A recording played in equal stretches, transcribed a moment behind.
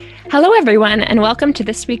Hello, everyone, and welcome to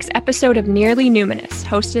this week's episode of Nearly Numinous,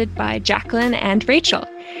 hosted by Jacqueline and Rachel.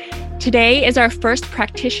 Today is our first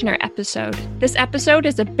practitioner episode. This episode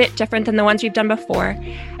is a bit different than the ones we've done before,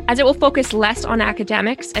 as it will focus less on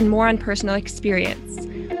academics and more on personal experience.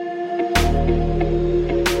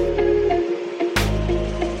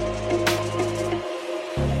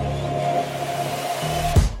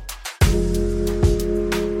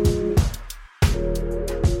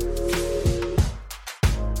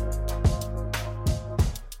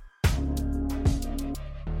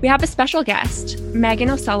 We have a special guest, Megan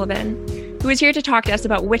O'Sullivan, who is here to talk to us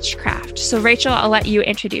about witchcraft. So Rachel, I'll let you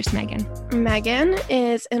introduce Megan. Megan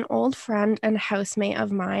is an old friend and housemate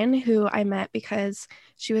of mine who I met because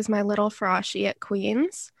she was my little froshy at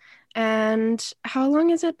Queen's. And how long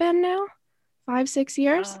has it been now? 5-6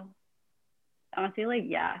 years? I want to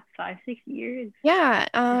say 5-6 years. Yeah,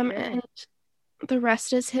 Sure. and the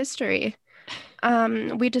rest is history.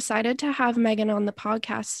 We decided to have Megan on the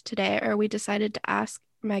podcast today, or we decided to ask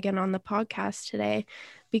Megan on the podcast today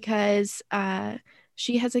because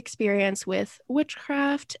she has experience with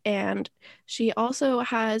witchcraft and she also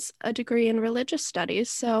has a degree in religious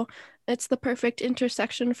studies, so it's the perfect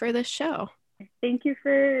intersection for this show. Thank you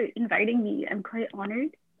for inviting me. I'm quite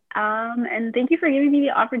honored. And thank you for giving me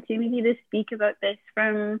the opportunity to speak about this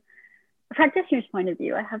from a practitioner's point of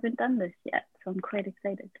view. I haven't done this yet, so I'm quite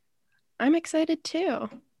excited. I'm excited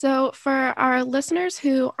too. So for our listeners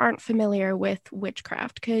who aren't familiar with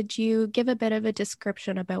witchcraft, could you give a bit of a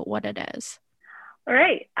description about what it is? All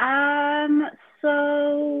right.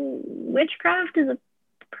 So witchcraft is a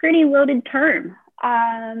pretty loaded term.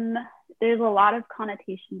 There's a lot of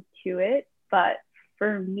connotations to it, but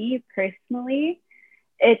for me personally,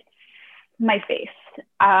 it's my faith.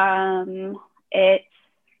 It's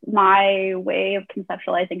my way of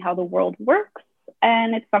conceptualizing how the world works.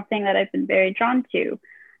 And it's something that I've been very drawn to.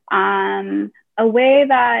 A way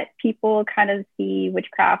that people kind of see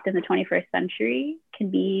witchcraft in the 21st century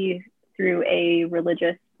can be through a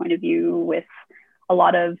religious point of view with a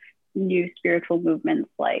lot of new spiritual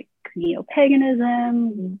movements like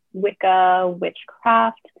neo-paganism, Wicca,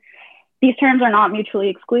 witchcraft. These terms are not mutually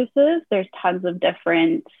exclusive. There's tons of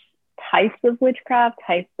different types of witchcraft,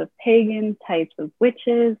 types of pagans, types of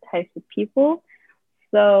witches, types of people.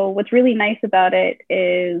 So what's really nice about it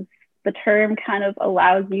is the term kind of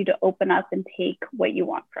allows you to open up and take what you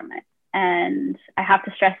want from it. And I have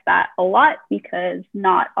to stress that a lot because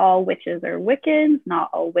not all witches are Wiccans, not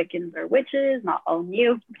all Wiccans are witches, not all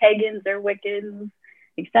neo-pagans are Wiccans,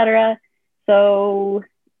 etc. So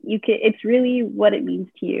it's really what it means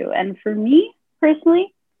to you. And for me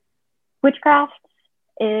personally, witchcraft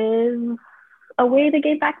is a way to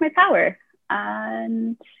gain back my power.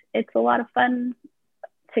 And it's a lot of fun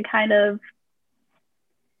to kind of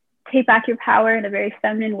take back your power in a very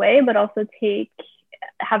feminine way, but also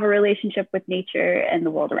have a relationship with nature and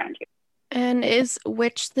the world around you. And is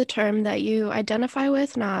witch the term that you identify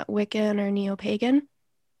with, not Wiccan or neo-pagan?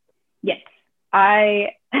 Yes, I'm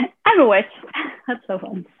a witch. That's so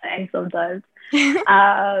fun to say sometimes.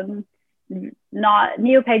 Not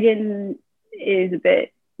neo-pagan is a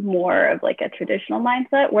bit more of like a traditional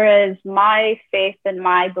mindset, whereas my faith and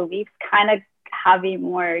my beliefs kind of have a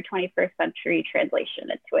more 21st century translation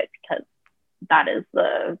into it because that is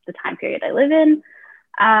the time period I live in.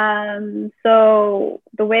 So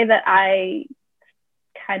the way that I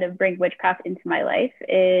kind of bring witchcraft into my life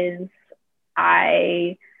is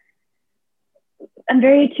I'm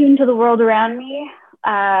very attuned to the world around me.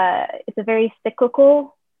 It's a very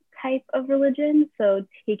cyclical type of religion. So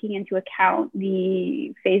taking into account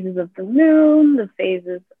the phases of the moon, the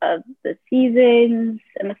phases of the seasons,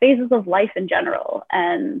 and the phases of life in general.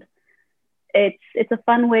 And it's a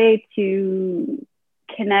fun way to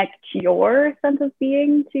connect your sense of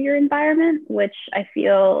being to your environment, which I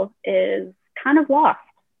feel is kind of lost.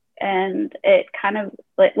 And it kind of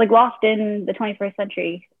like lost in the 21st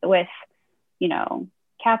century with,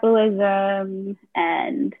 capitalism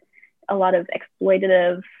and a lot of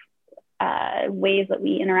exploitative ways that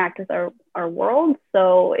we interact with our world.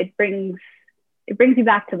 So it brings you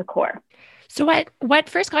back to the core. So what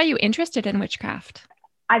first got you interested in witchcraft?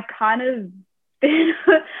 I've kind of been,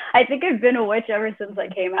 I think I've been a witch ever since I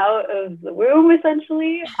came out of the womb,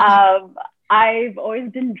 essentially. I've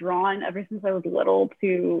always been drawn ever since I was little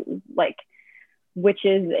to like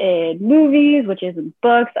witches in movies, witches in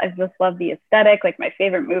books. I've just loved the aesthetic. Like my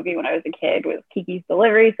favorite movie when I was a kid was Kiki's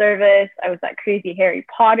Delivery Service. I was that crazy Harry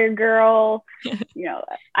Potter girl.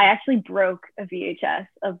 I actually broke a VHS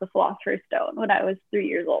of The Philosopher's Stone when I was 3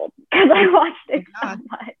 years old because I watched it so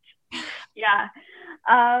much. Yeah.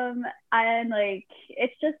 And like,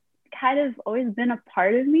 it's just kind of always been a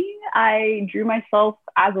part of me. I drew myself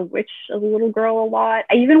as a witch as a little girl a lot.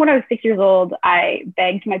 Even when I was 6 years old, I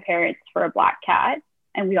begged my parents for a black cat,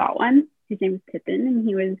 and we got one. His name was Pippin,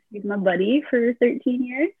 and he's my buddy for 13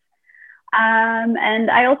 years. And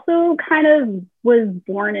I also kind of was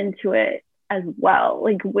born into it as well.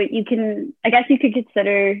 Like what you can, I guess I could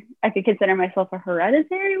consider myself a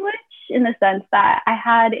hereditary witch in the sense that I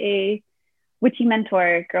had a witchy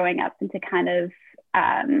mentor growing up, and to kind of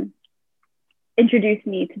introduce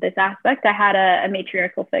me to this aspect, I had a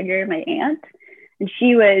matriarchal figure, my aunt, and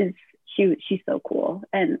she's so cool.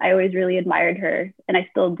 And I always really admired her, and I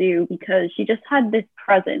still do, because she just had this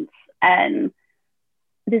presence and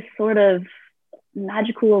this sort of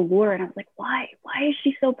magical allure. And I was like, why is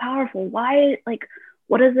she so powerful?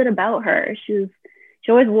 What is it about her? She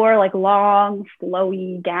always wore like long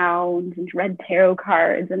flowy gowns and read tarot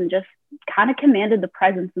cards and just kind of commanded the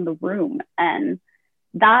presence in the room. And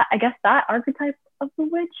that archetype of the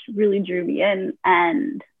witch really drew me in,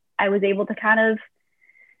 and I was able to kind of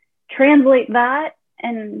translate that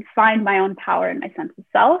and find my own power and my sense of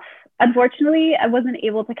self. Unfortunately, I wasn't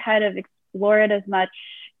able to kind of explore it as much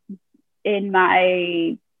in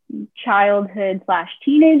my childhood /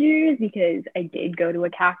 teenage years, because I did go to a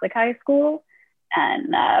Catholic high school,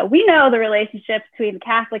 and we know the relationship between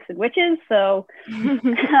Catholics and witches. So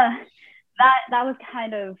that was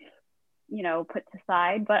kind of, put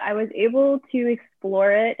aside, but I was able to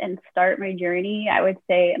explore it and start my journey, I would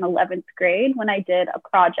say in 11th grade, when I did a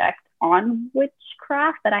project on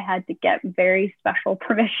witchcraft that I had to get very special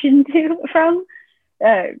permission to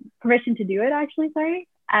do it, actually, sorry.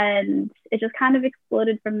 And it just kind of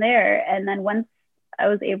exploded from there. And then once I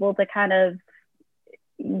was able to kind of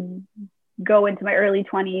go into my early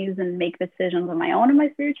 20s and make decisions on my own in my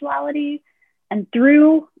spirituality, and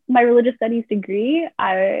through my religious studies degree,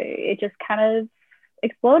 it just kind of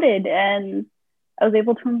exploded, and I was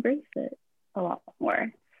able to embrace it a lot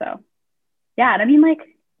more. So yeah, and I mean, like,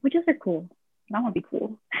 witches are cool. I want to be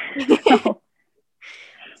cool.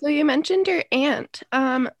 So you mentioned your aunt.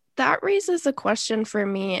 That raises a question for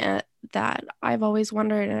me that I've always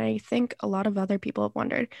wondered, and I think a lot of other people have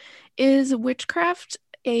wondered. Is witchcraft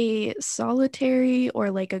a solitary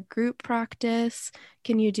or like a group practice?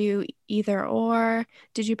 Can you do either or?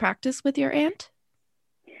 Did you practice with your aunt?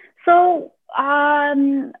 So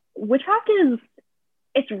witchcraft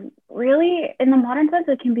it's really, in the modern sense,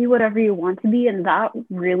 it can be whatever you want to be, and that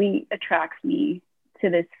really attracts me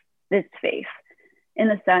to this faith, in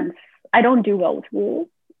the sense I don't do well with rules.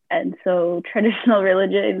 And so traditional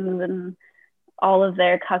religions and all of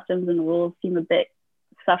their customs and rules seem a bit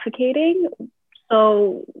suffocating.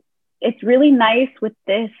 So it's really nice with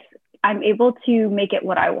this. I'm able to make it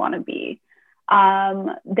what I want to be.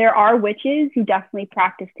 There are witches who definitely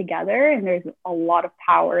practice together, and there's a lot of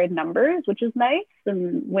power in numbers, which is nice.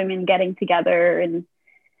 And women getting together and,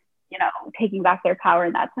 taking back their power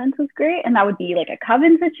in that sense was great. And that would be like a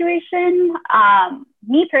coven situation.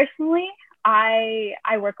 Me personally,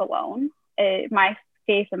 I work alone. My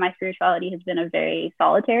faith and my spirituality has been a very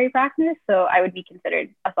solitary practice, so I would be considered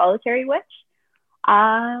a solitary witch.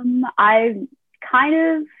 I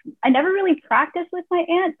never really practiced with my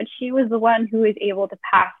aunt, but she was the one who was able to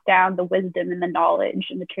pass down the wisdom and the knowledge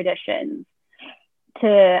and the traditions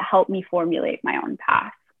to help me formulate my own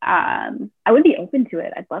path. I would be open to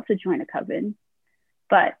it. I'd love to join a coven,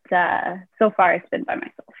 but so far it's been by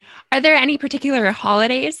myself. Are there any particular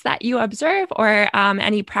holidays that you observe, or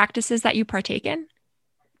any practices that you partake in?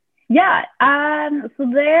 Yeah.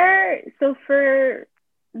 So for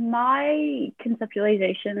my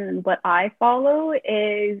conceptualization and what I follow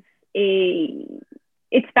is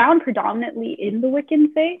it's found predominantly in the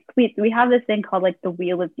Wiccan faith. We have this thing called like the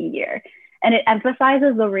Wheel of the Year, and it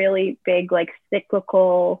emphasizes the really big like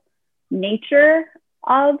cyclical nature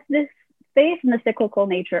of this faith and the cyclical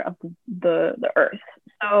nature of the earth.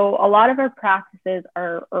 So a lot of our practices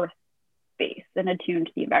are earth-based and attuned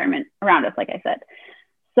to the environment around us, like I said.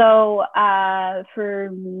 So for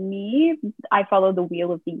me, I follow the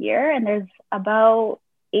Wheel of the Year, and there's about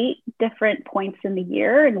 8 different points in the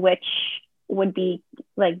year in which would be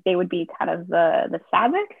like, they would be kind of the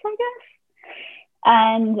Sabbaths, I guess.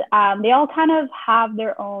 And they all kind of have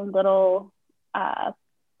their own little, I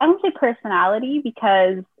don't say personality,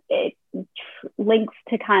 because it links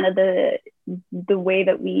to kind of the way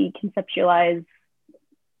that we conceptualize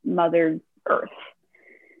Mother Earth.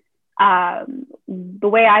 The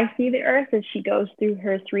way I see the earth is she goes through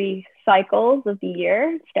her 3 cycles of the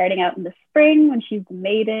year, starting out in the spring when she's the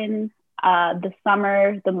maiden, the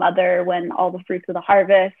summer, the mother, when all the fruits of the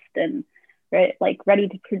harvest and ready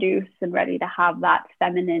to produce and ready to have that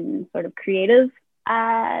feminine sort of creative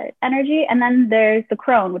energy. And then there's the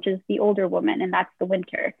crone, which is the older woman, and that's the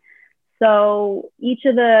winter. So each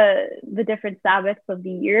of the different Sabbaths of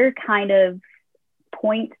the year kind of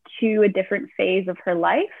point to a different phase of her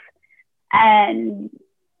life. And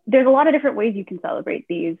there's a lot of different ways you can celebrate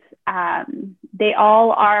these. They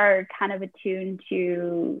all are kind of attuned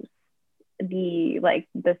to the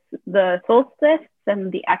solstice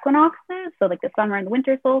and the equinoxes. So like the summer and the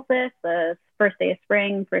winter solstice, the first day of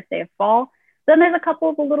spring, first day of fall. Then there's a couple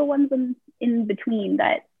of the little ones in between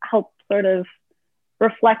that help sort of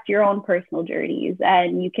reflect your own personal journeys,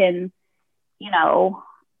 and you can,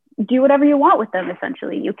 do whatever you want with them.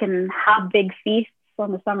 Essentially, you can have big feasts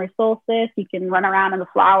on the summer solstice. You can run around in the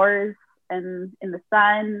flowers and in the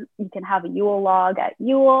sun. You can have a Yule log at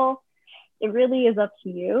Yule. It really is up to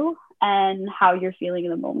you and how you're feeling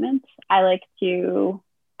in the moment. I like to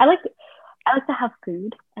have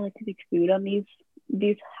food. I like to make food on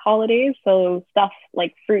these holidays. So stuff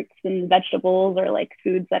like fruits and vegetables, or like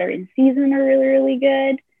foods that are in season, are really, really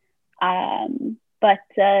good. But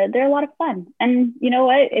they're a lot of fun. And you know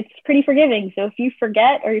what? It's pretty forgiving. So if you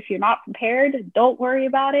forget, or if you're not prepared, don't worry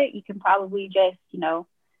about it. You can probably just,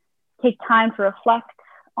 take time to reflect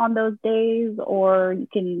on those days, or you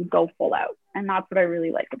can go full out. And that's what I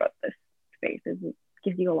really like about this space, is it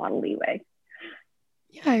gives you a lot of leeway.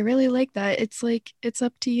 Yeah, I really like that. It's like, it's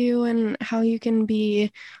up to you and how you can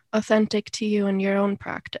be authentic to you in your own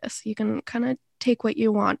practice. You can kind of take what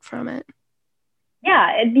you want from it.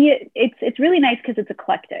 Yeah, it's really nice because it's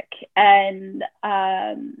eclectic, and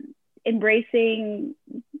embracing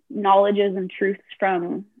knowledges and truths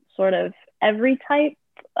from sort of every type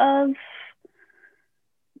of,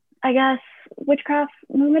 I guess, witchcraft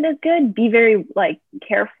movement is good. Be very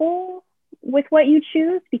careful with what you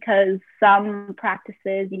choose, because some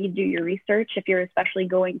practices you need to do your research if you're especially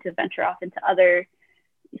going to venture off into other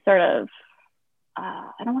sort of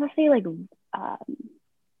I don't want to say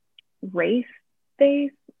race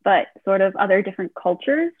based, but sort of other different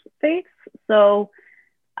cultures based. So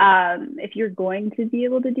if you're going to be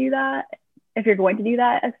able to do that,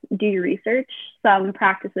 do your research. Some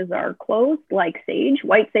practices are closed, like sage.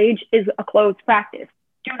 White sage is a closed practice.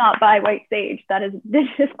 Do not buy white sage. This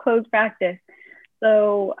is closed practice.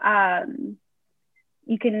 So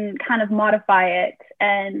you can kind of modify it.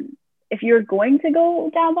 And if you're going to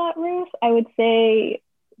go down that route, I would say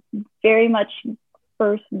very much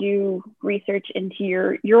first do research into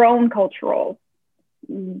your own cultural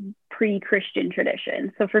pre-Christian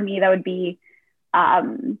tradition. So for me, that would be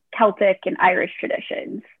Celtic and Irish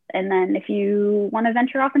traditions. And then if you want to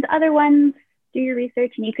venture off into other ones, do your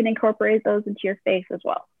research, and you can incorporate those into your faith as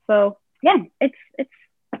well. So yeah, it's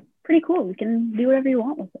pretty cool. You can do whatever you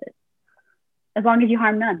want with it, as long as you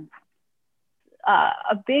harm none.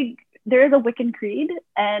 There is a Wiccan creed,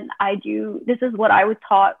 and this is what I was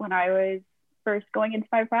taught when I was first going into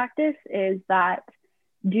my practice, is that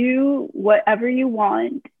do whatever you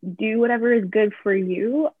want, do whatever is good for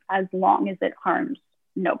you, as long as it harms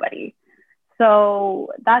nobody.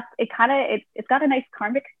 So that's it. It's got a nice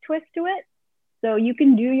karmic twist to it. So you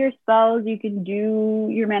can do your spells, you can do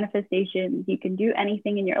your manifestations, you can do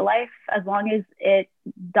anything in your life as long as it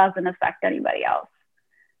doesn't affect anybody else.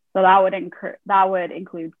 So that would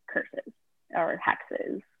include curses or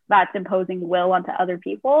hexes. That's imposing will onto other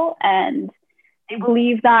people. And they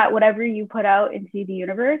believe that whatever you put out into the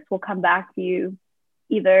universe will come back to you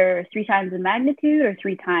either 3 times in magnitude or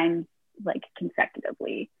 3 times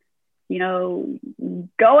consecutively. Go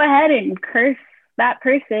ahead and curse that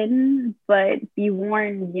person, but be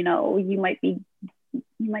warned, you might be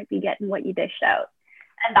getting what you dished out.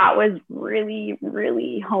 And that was really,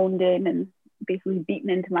 really honed in and basically beaten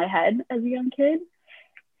into my head as a young kid.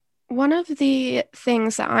 One of the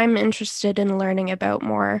things that I'm interested in learning about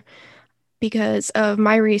more, because of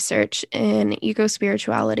my research in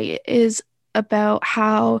eco-spirituality, is about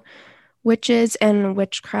how witches and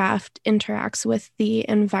witchcraft interacts with the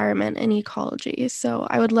environment and ecology. So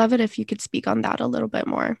I would love it if you could speak on that a little bit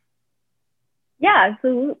more. Yeah,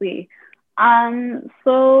 absolutely.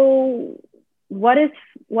 So what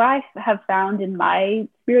I have found in my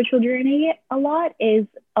spiritual journey a lot is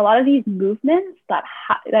a lot of these movements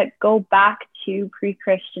that go back to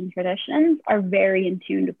pre-Christian traditions are very in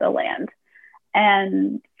tune with the land.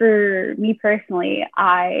 And for me personally,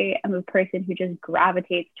 I am a person who just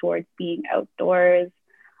gravitates towards being outdoors.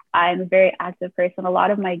 I'm a very active person. A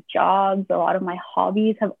lot of my jobs, a lot of my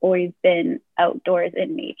hobbies have always been outdoors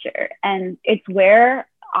in nature. And it's where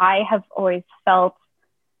I have always felt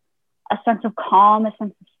a sense of calm, a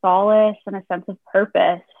sense of solace, and a sense of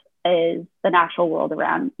purpose is the natural world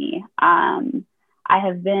around me. I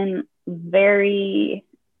have been very,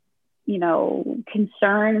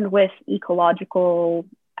 concerned with ecological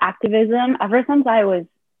activism. Ever since I was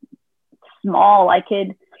small, I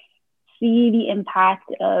could see the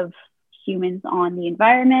impact of humans on the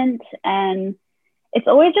environment. And it's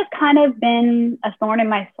always just kind of been a thorn in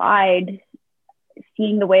my side,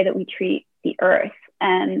 seeing the way that we treat the earth.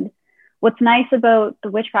 And what's nice about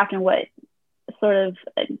the witchcraft and what sort of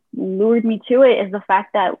lured me to it is the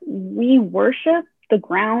fact that we worship the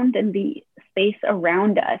ground and the space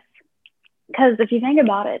around us. Because if you think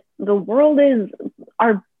about it,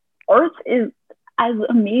 our earth is as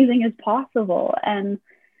amazing as possible. And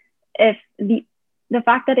if the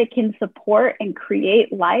fact that it can support and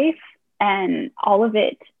create life and all of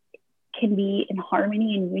it can be in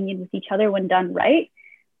harmony and union with each other when done right,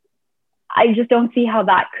 I just don't see how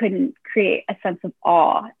that couldn't create a sense of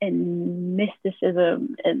awe and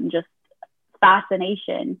mysticism and just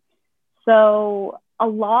fascination. So a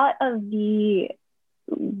lot of the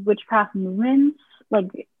witchcraft movements,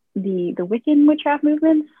 like the Wiccan witchcraft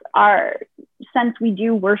movements, are, since we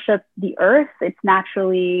do worship the earth, it's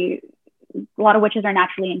naturally, a lot of witches are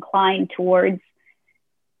naturally inclined towards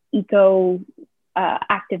eco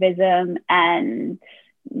activism and,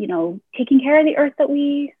 taking care of the earth that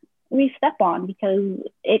we step on, because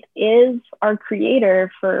it is our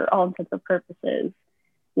creator for all intents and purposes.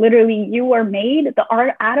 Literally, you are made,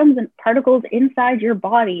 our atoms and particles inside your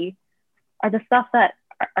body are the stuff that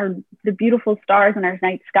are the beautiful stars in our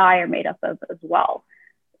night sky are made up of as well.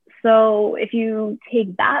 So if you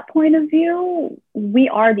take that point of view, we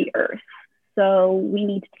are the earth. So we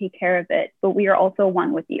need to take care of it, but we are also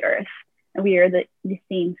one with the earth, and we are the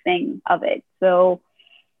same thing of it. So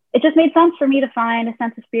it just made sense for me to find a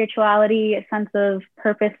sense of spirituality, a sense of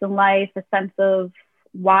purpose in life, a sense of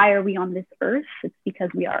why are we on this earth? It's because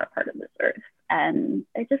we are a part of this earth. And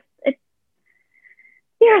the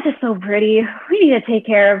earth is so pretty. We need to take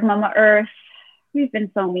care of Mama Earth. We've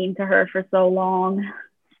been so mean to her for so long.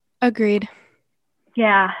 Agreed.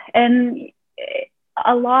 Yeah. And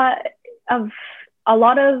a lot of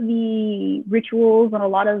the rituals and a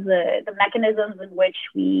lot of the mechanisms in which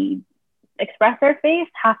we express our faith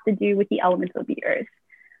have to do with the elements of the earth.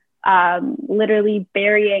 Literally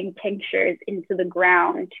burying tinctures into the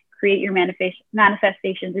ground to create your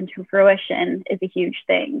manifestations into fruition is a huge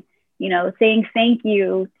thing. Saying thank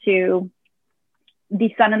you to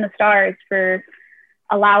the sun and the stars for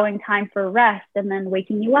allowing time for rest and then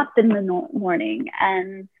waking you up in the morning,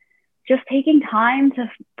 and just taking time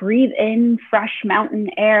to breathe in fresh mountain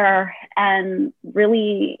air and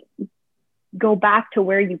really go back to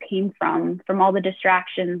where you came from all the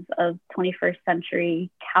distractions of 21st century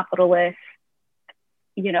capitalist,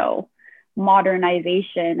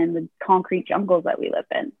 modernization and the concrete jungles that we live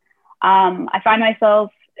in. I find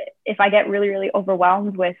myself, if I get really, really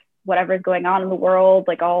overwhelmed with whatever's going on in the world,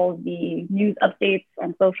 like all of the news updates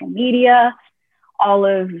on social media, all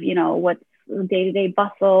of, what's the day-to-day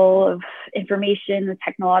bustle of information, the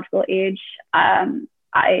technological age,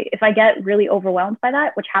 if I get really overwhelmed by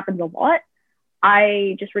that, which happens a lot,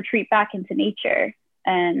 I just retreat back into nature.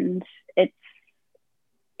 And it's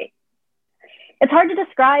hard to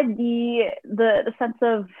describe the sense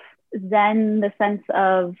of zen, the sense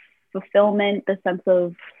of fulfillment, the sense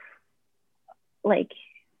of like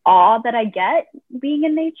awe that I get being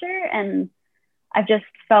in nature. And I've just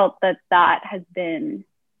felt that has been,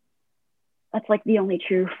 that's like the only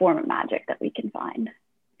true form of magic that we can find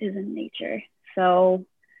is in nature. So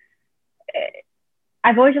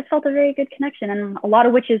I've always just felt a very good connection, and a lot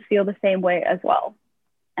of witches feel the same way as well.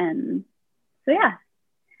 And so, yeah.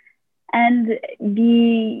 And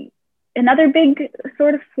another big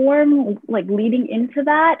sort of form, like leading into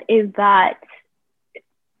that, is that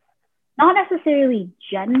not necessarily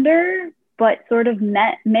gender, but sort of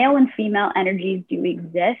male and female energies do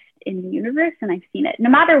exist in the universe. And I've seen it. No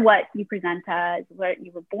matter what you present as, what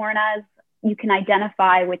you were born as, you can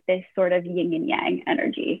identify with this sort of yin and yang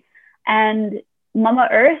energy. And Mama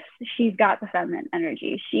Earth, she's got the feminine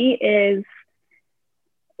energy. She is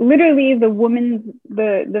literally the woman's,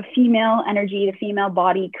 the female energy, the female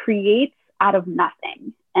body creates out of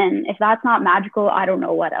nothing. And if that's not magical, I don't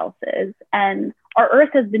know what else is. And our earth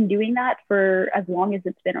has been doing that for as long as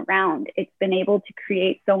it's been around. It's been able to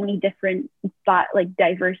create so many different, like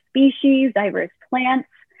diverse species, diverse plants,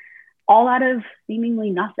 all out of seemingly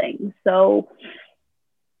nothing. So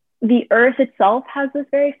the earth itself has this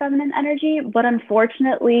very feminine energy, but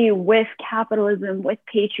unfortunately with capitalism, with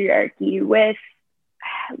patriarchy, with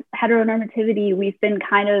heteronormativity, we've been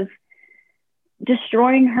kind of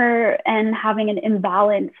destroying her and having an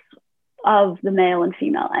imbalance of the male and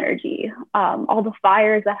female energy. All the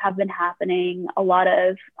fires that have been happening, a lot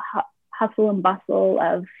of hustle and bustle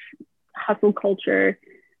of hustle culture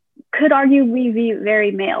could arguably be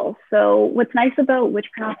very male. So what's nice about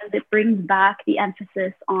witchcraft is it brings back the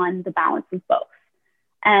emphasis on the balance of both.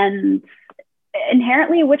 And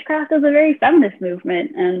inherently, witchcraft is a very feminist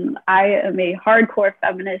movement, and I am a hardcore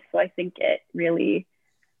feminist, so I think it really,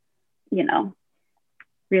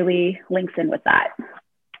 really links in with that.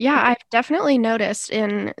 Yeah, I've definitely noticed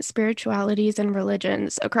in spiritualities and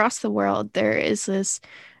religions across the world, there is this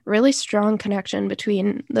really strong connection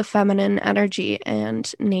between the feminine energy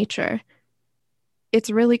and nature. It's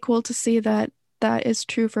really cool to see that that is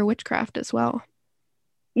true for witchcraft as well.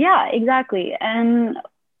 Yeah, exactly. And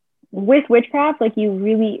with witchcraft, like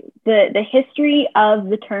the history of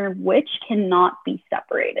the term witch cannot be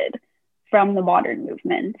separated from the modern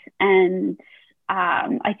movement. And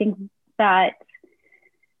I think that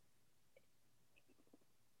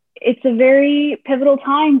it's a very pivotal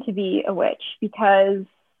time to be a witch, because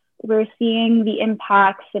we're seeing the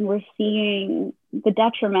impacts and we're seeing the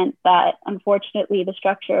detriment that, unfortunately, the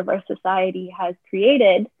structure of our society has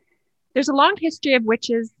created. There's a long history of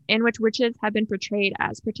witches in which witches have been portrayed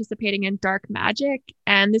as participating in dark magic,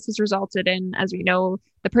 and this has resulted in, as we know,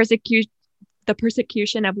 the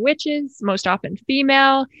persecution of witches, most often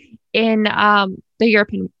female, in the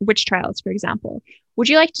European witch trials, for example. Would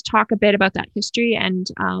you like to talk a bit about that history and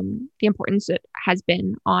the importance it has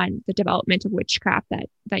been on the development of witchcraft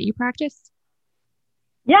that you practice?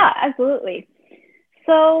 Yeah, absolutely.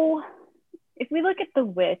 So if we look at the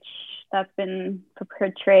witch that's been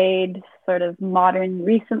portrayed sort of modern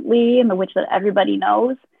recently, and the witch that everybody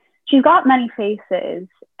knows, she's got many faces,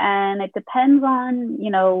 and it depends on,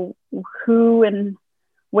 who and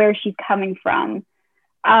where she's coming from.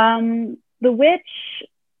 The witch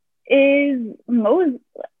is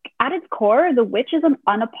at its core, the witch is an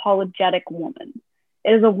unapologetic woman.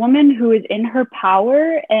 It is a woman who is in her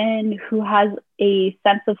power and who has a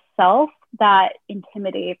sense of self that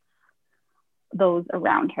intimidates those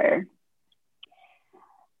around her.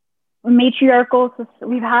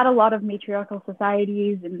 We've had a lot of matriarchal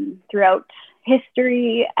societies and throughout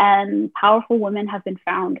history, and powerful women have been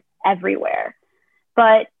found everywhere.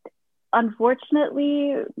 But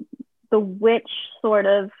unfortunately, the witch sort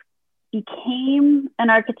of became an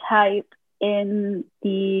archetype in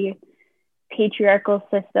the patriarchal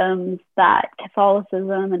systems that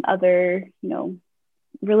Catholicism and other,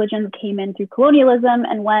 religions came in through colonialism.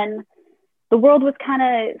 And when the world was kind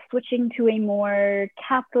of switching to a more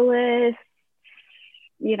capitalist,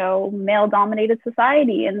 male-dominated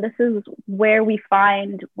society. And this is where we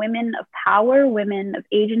find women of power, women of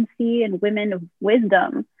agency, and women of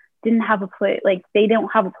wisdom didn't have a place, they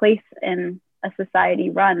don't have a place in a society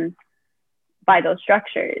run by those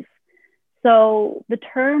structures. So the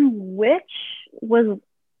term witch was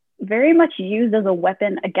very much used as a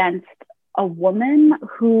weapon against a woman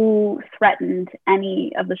who threatened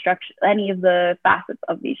any of the facets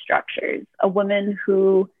of these structures. A woman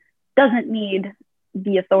who doesn't need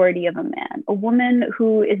the authority of a man, a woman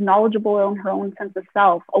who is knowledgeable in her own sense of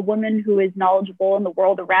self, a woman who is knowledgeable in the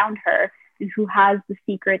world around her, and who has the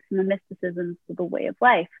secrets and the mysticisms of the way of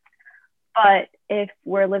life. But if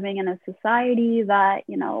we're living in a society that,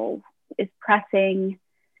 is pressing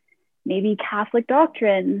maybe Catholic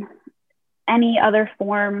doctrine, any other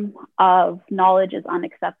form of knowledge is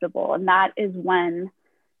unacceptable. And that is when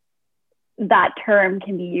that term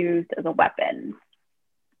can be used as a weapon.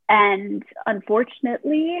 And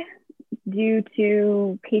unfortunately, due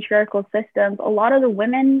to patriarchal systems, a lot of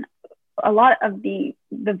the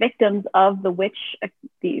victims of the witch,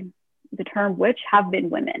 the term witch, have been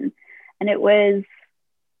women. And it was,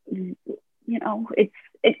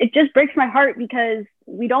 it just breaks my heart, because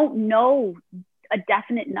we don't know a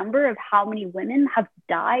definite number of how many women have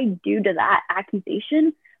died due to that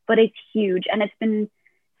accusation, but it's huge. And it's been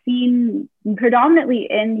seen predominantly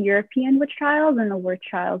in European witch trials and the witch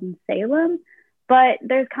trials in Salem, but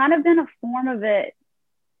there's kind of been a form of it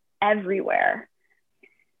everywhere.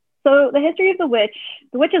 So the history of the witch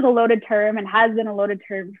is a loaded term and has been a loaded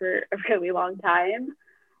term for a really long time.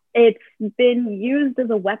 It's been used as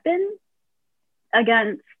a weapon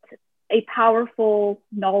against a powerful,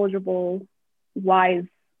 knowledgeable, wise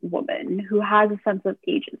woman who has a sense of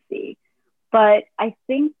agency. But I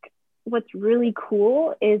think what's really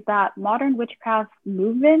cool is that modern witchcraft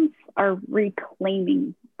movements are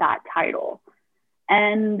reclaiming that title.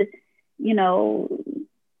 And,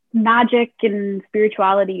 magic and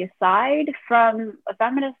spirituality aside, from a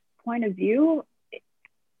feminist point of view,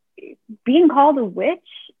 being called a witch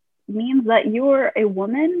means that you're a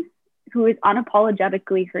woman who is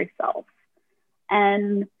unapologetically herself.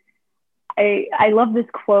 And I love this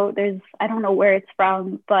quote. I don't know where it's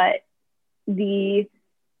from, but the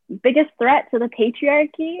biggest threat to the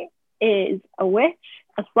patriarchy is a witch,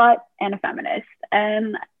 a slut, and a feminist.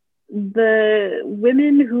 And the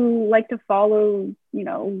women who like to follow,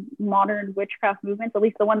 modern witchcraft movements, at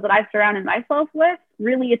least the ones that I've surrounded myself with,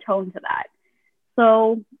 really atone to that.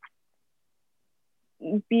 So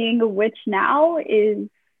being a witch now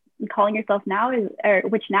calling yourself now or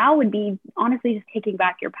witch now would be honestly just taking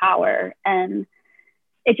back your power. And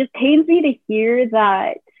it just pains me to hear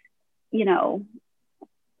that,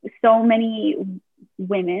 so many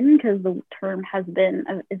women, because the term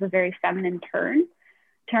is a very feminine term,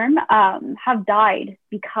 have died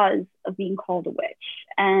because of being called a witch.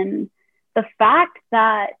 And the fact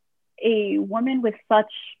that a woman with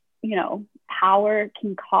such, power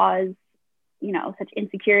can cause, such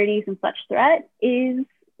insecurities and such threat is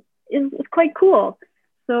quite cool.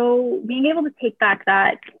 So being able to take back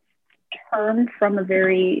that term from a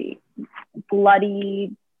very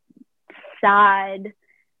bloody, sad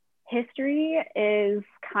history is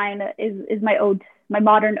my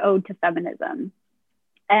modern ode to feminism.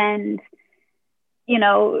 And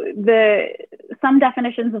some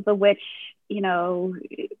definitions of the witch,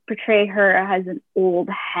 portray her as an old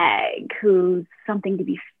hag who's something to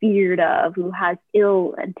be feared of, who has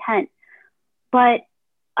ill intent. But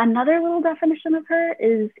another little definition of her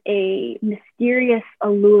is a mysterious,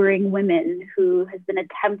 alluring woman who has been a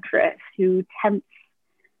temptress, who tempts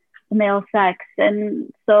the male sex.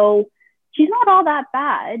 And so she's not all that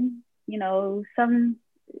bad.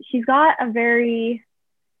 She's got a very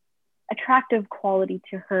attractive quality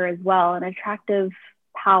to her as well, an attractive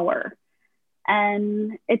power.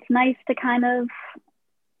 And it's nice to kind of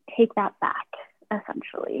take that back,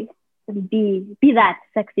 essentially, and be that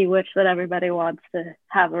sexy witch that everybody wants to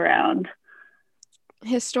have around.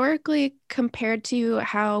 Historically, compared to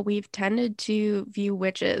how we've tended to view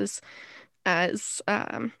witches as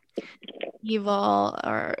evil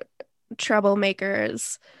or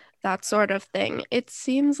troublemakers, that sort of thing, it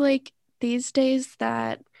seems like these days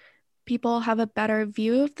that people have a better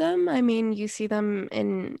view of them. I mean, you see them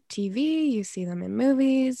in TV, you see them in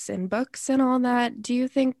movies, in books and all that. Do you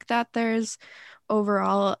think that there's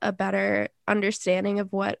overall a better understanding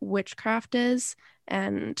of what witchcraft is?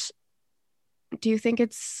 And do you think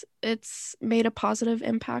it's made a positive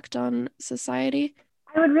impact on society?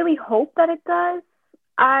 I would really hope that it does.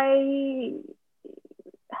 I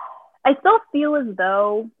still feel as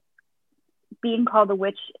though being called a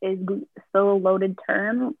witch is still a loaded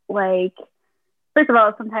term. Like, first of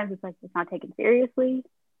all, sometimes it's not taken seriously.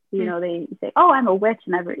 They say, "Oh, I'm a witch,"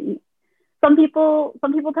 and some people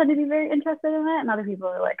tend to be very interested in it, and other people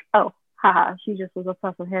are like, "Oh, haha, she just was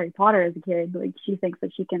obsessed with Harry Potter as a kid. Like, she thinks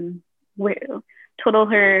that she can twiddle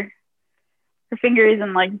her fingers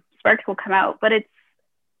and like sparks will come out." But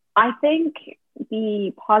I think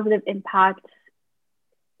the positive impact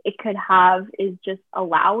it could have is just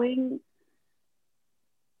allowing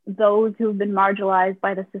those who've been marginalized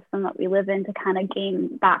by the system that we live in to kind of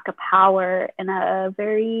gain back a power in a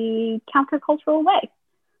very countercultural way.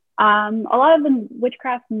 A lot of the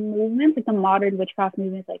witchcraft movements, like the modern witchcraft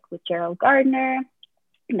movements, like with Gerald Gardner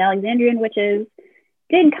and Alexandrian witches,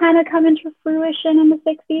 did kind of come into fruition in the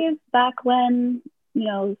 60s, back when,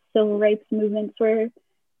 civil rights movements were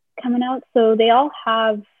coming out. So they all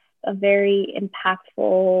have a very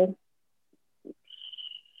impactful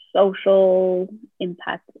social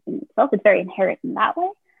impact in itself. It's very inherent in that way.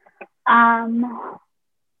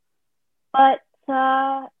 But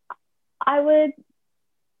I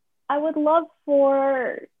would love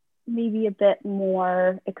for maybe a bit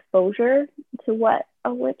more exposure to what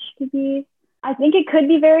a witch could be. I think it could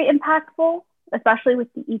be very impactful, especially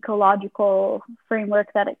with the ecological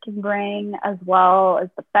framework that it can bring, as well as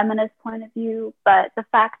the feminist point of view. But the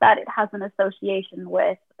fact that it has an association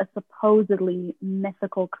with a supposedly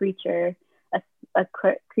mythical creature, a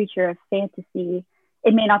creature of fantasy,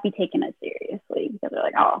 it may not be taken as seriously because they're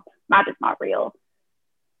like, "Oh, magic's not real."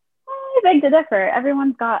 I beg to differ.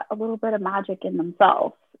 Everyone's got a little bit of magic in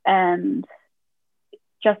themselves. And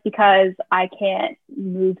just because I can't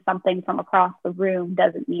move something from across the room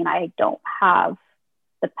doesn't mean I don't have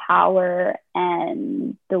the power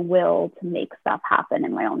and the will to make stuff happen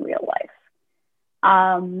in my own real life.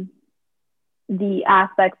 The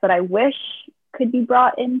aspects that I wish could be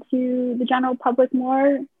brought into the general public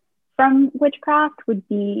more from witchcraft would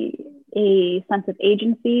be a sense of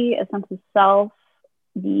agency, a sense of self,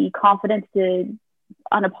 the confidence to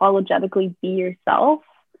unapologetically be yourself,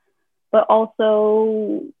 but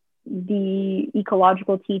also the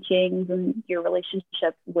ecological teachings and your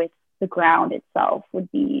relationship with the ground itself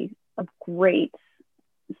would be a great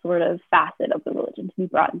sort of facet of the religion to be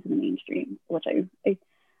brought into the mainstream, which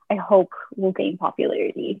I I hope will gain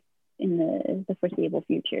popularity in the foreseeable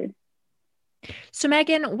future. So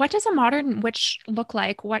Megan, what does a modern witch look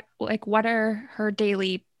like? What are her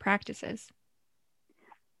daily practices?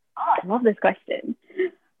 Oh, I love this question.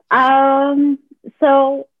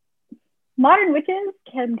 So modern witches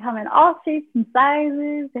can come in all shapes and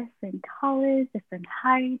sizes, different colors, different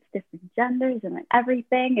heights, different genders, and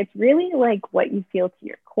everything. It's really like what you feel to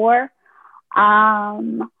your core.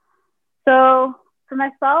 So for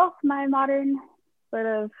myself, my modern sort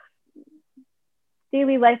of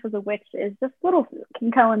daily life as a witch is just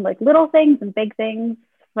can come in like little things and big things.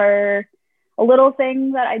 For a little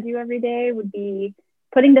thing that I do every day would be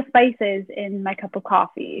putting the spices in my cup of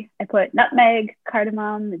coffee. I put nutmeg,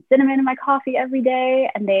 cardamom, and cinnamon in my coffee every day,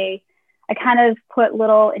 and I kind of put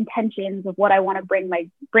little intentions of what I want to bring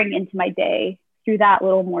into my day through that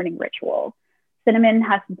little morning ritual. Cinnamon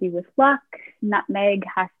has to do with luck, nutmeg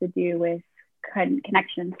has to do with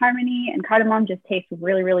connection and harmony, and cardamom just tastes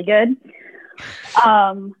really, really good.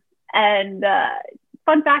 And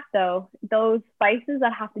fun fact though, those spices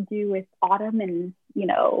that have to do with autumn and, you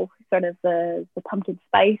know, sort of the pumpkin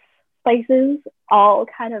spices all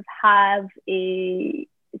kind of have a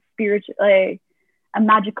spiritual, a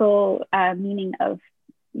magical meaning of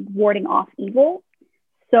warding off evil.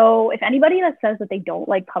 So if anybody that says that they don't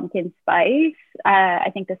like pumpkin spice,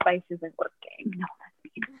 I think the spices are working. No, that's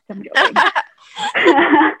mean. I'm joking.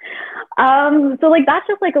 So like that's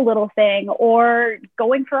just like a little thing. Or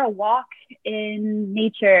going for a walk in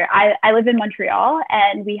nature. I live in Montreal,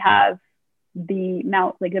 and we have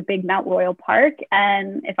a big Mount Royal Park.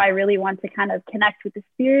 And if I really want to kind of connect with the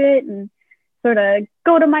spirit and sort of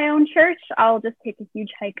go to my own church, I'll just take a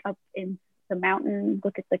huge hike up in the mountain,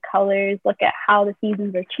 look at the colors, look at how the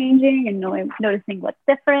seasons are changing, and noticing what's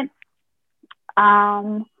different.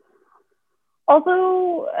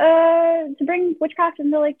 Also, to bring witchcraft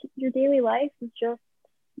into like your daily life is just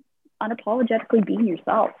unapologetically being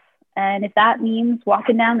yourself. And if that means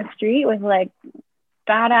walking down the street with like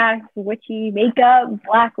badass witchy makeup,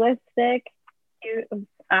 black lipstick,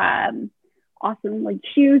 awesome like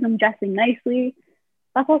shoes, and dressing nicely,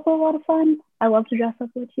 that's also a lot of fun. I love to dress up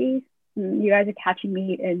witchy. You guys are catching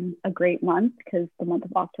me in a great month, because the month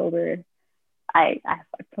of October, I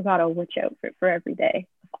forgot a witch outfit for every day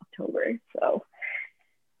of October. So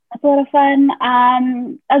that's a lot of fun.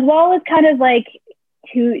 As well as kind of like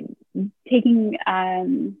taking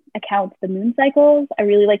account the moon cycles. I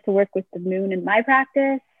really like to work with the moon in my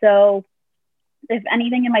practice. So if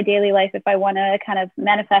anything in my daily life, if I want to kind of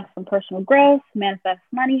manifest some personal growth, manifest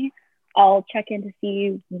money, I'll check in to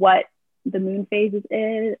see what the moon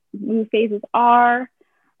phases are,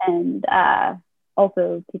 and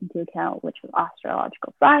also take into account which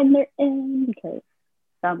astrological sign they're in, because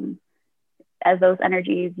as those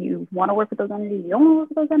energies, you want to work with those energies, you don't want to work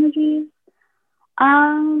with those energies.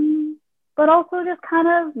 But also just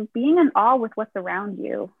kind of being in awe with what's around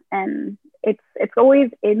you. And it's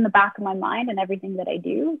always in the back of my mind and everything that I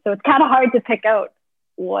do. So it's kind of hard to pick out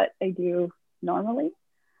what I do normally.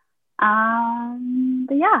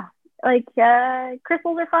 But yeah, like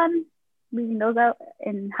crystals are fun, leaving those out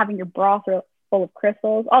and having your bra full of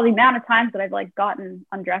crystals. All the amount of times that I've like gotten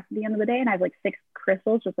undressed at the end of the day and I have like 6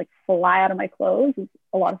 crystals just like fly out of my clothes is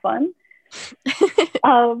a lot of fun.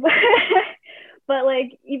 But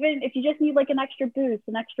like, even if you just need like an extra boost,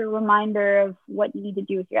 an extra reminder of what you need to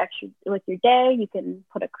do with your day, you can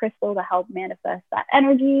put a crystal to help manifest that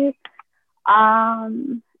energy.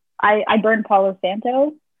 I burn Palo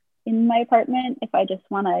Santo in my apartment if I just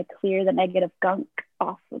want to clear the negative gunk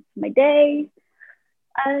off of my day.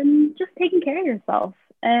 And just taking care of yourself.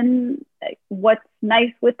 And what's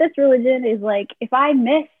nice with this religion is like, if I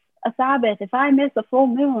miss a Sabbath, if I miss a full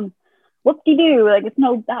moon, whoop-de-doo, like it's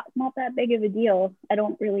not that big of a deal. I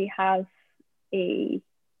don't really have a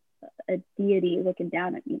deity looking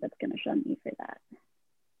down at me that's going to shun me for that.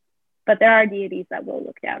 But there are deities that will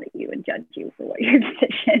look down at you and judge you for what your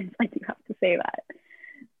decisions. I do have to say that.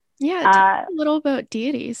 Yeah, tell me a little about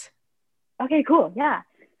deities. Okay, cool. Yeah.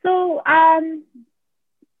 So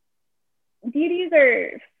deities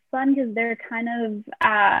are fun because they're kind of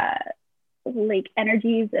like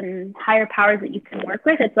energies and higher powers that you can work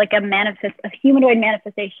with. It's like a humanoid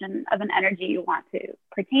manifestation of an energy you want to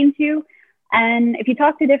pertain to. And if you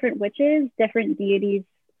talk to different witches, different deities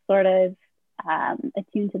sort of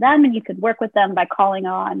attune to them, and you could work with them by calling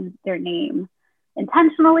on their name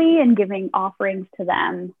intentionally and giving offerings to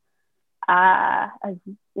them as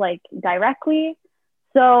like directly.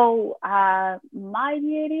 So my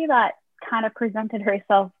deity that kind of presented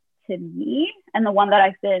herself to me, and the one that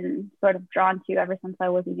I've been sort of drawn to ever since I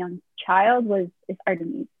was a young child, is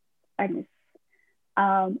Artemis.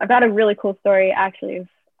 I've got a really cool story actually of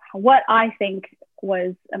what I think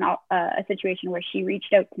was a situation where she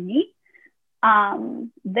reached out to me.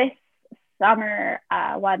 This summer,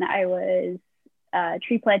 when I was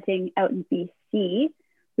tree planting out in BC,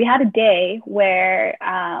 we had a day where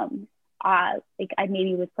I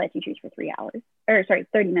maybe was planting trees for 30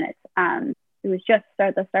 minutes. It was just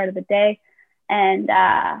the start of the day, and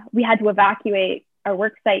we had to evacuate our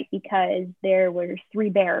work site because there were 3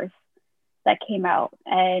 bears that came out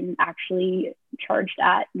and actually charged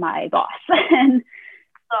at my boss. And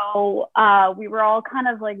so we were all kind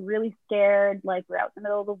of like really scared, like we're out in the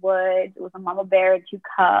middle of the woods. It was a mama bear and 2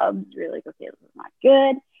 cubs. We were like, okay, this is not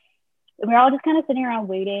good. And we were all just kind of sitting around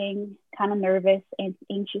waiting, kind of nervous and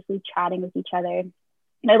anxiously chatting with each other.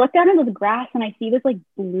 And I look down into the grass and I see this like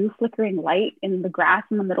blue flickering light in the grass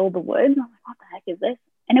in the middle of the woods. And I'm like, what the heck is this?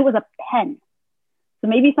 And it was a pen. So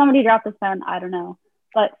maybe somebody dropped this pen, I don't know.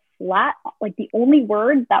 But flat, like the only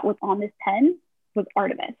word that was on this pen was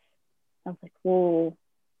Artemis. I was like, whoa,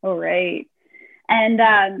 all right.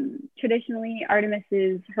 And traditionally, Artemis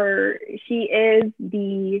is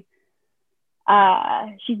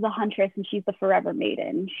she's the huntress and she's the forever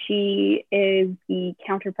maiden. She is the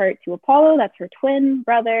counterpart to Apollo, that's her twin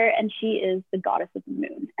brother, and she is the goddess of the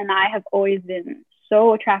moon. And I have always been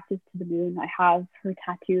so attracted to the moon. I have her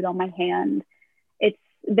tattooed on my hand. It's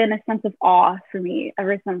been a sense of awe for me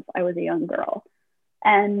ever since I was a young girl.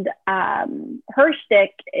 And her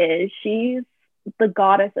shtick is she's the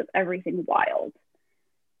goddess of everything wild.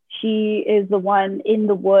 She is the one in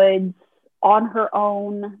the woods on her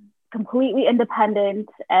own, completely independent,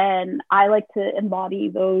 and I like to embody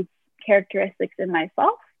those characteristics in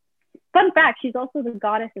myself. Fun fact, she's also the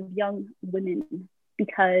goddess of young women,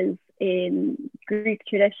 because in Greek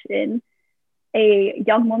tradition, a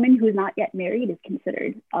young woman who is not yet married is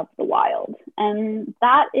considered of the wild. And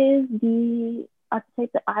that is the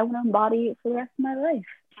archetype that I want to embody for the rest of my life.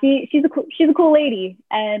 She's a cool lady,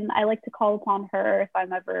 and I like to call upon her if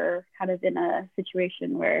I'm ever kind of in a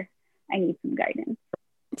situation where I need some guidance.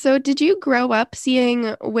 So did you grow up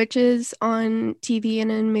seeing witches on TV and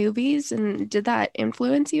in movies, and did that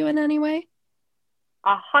influence you in any way?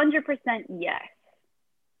 100% yes.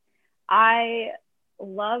 I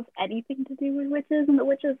love anything to do with witches and the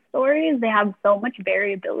witches' stories. They have so much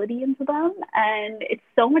variability into them, and it's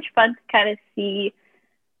so much fun to kind of see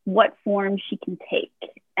what form she can take.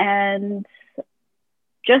 And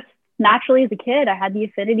just naturally as a kid, I had the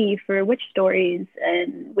affinity for witch stories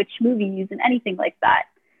and witch movies and anything like that.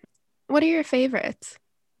 What are your favorites?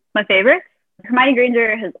 My favorites? Hermione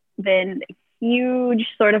Granger has been a huge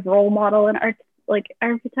sort of role model and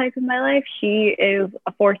archetype in my life. She is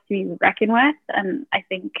a force to be reckoned with, and I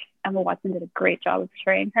think Emma Watson did a great job of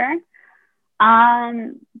portraying her.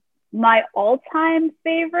 My all-time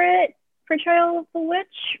favorite portrayal of the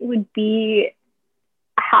witch would be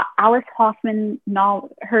Alice Hoffman,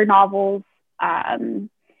 her novels,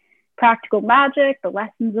 Practical Magic, The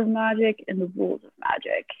Lessons of Magic, and The Rules of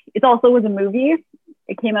Magic. It also was a movie.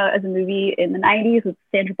 It came out as a movie in the 90s with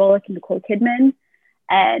Sandra Bullock and Nicole Kidman.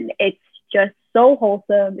 And it's just so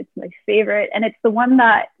wholesome. It's my favorite. And it's the one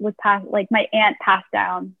that was passed, like my aunt passed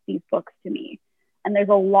down these books to me. And there's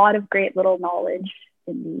a lot of great little knowledge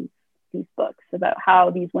in these books about how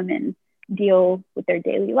these women deal with their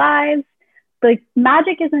daily lives. Like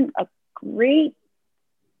magic isn't a great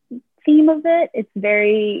theme of it.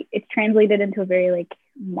 It's translated into a very like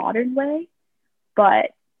modern way,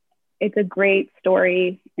 but it's a great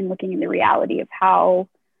story in looking at the reality of how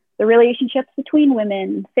the relationships between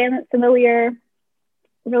women, familiar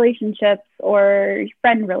relationships or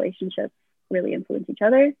friend relationships really influence each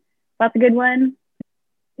other. That's a good one.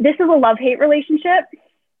 This is a love-hate relationship,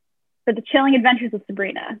 but The Chilling Adventures of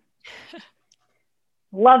Sabrina.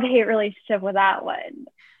 Love-hate relationship with that one.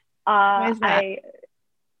 Why is that?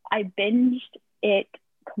 I binged it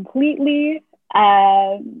completely.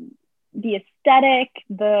 The aesthetic,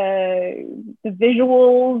 the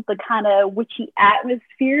visuals, the kind of witchy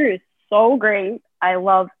atmosphere is so great. I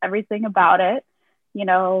love everything about it. You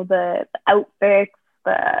know, the outfits,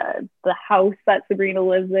 the house that Sabrina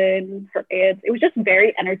lives in, her kids. It was just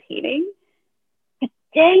very entertaining. But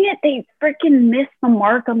dang it, they freaking missed the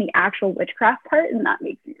mark on the actual witchcraft part, and that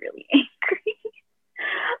makes me really angry.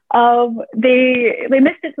 They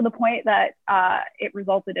missed it to the point that it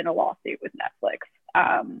resulted in a lawsuit with Netflix.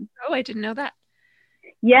 Oh, I didn't know that.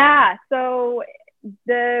 Yeah, so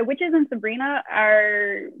the witches in Sabrina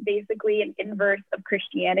are basically an inverse of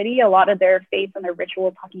Christianity. A lot of their faith and their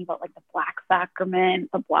ritual talking about like the black sacrament,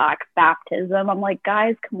 the black baptism. I'm like,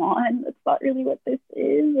 guys, come on, that's not really what this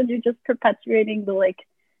is. And you're just perpetuating the like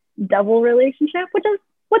devil relationship, which is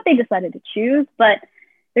what they decided to choose, but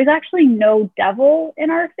there's actually no devil in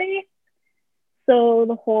our faith. So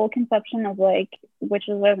the whole conception of like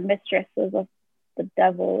witches are mistresses of the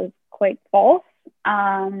devil is quite false.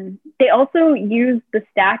 They also used the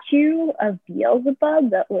statue of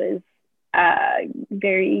Beelzebub that was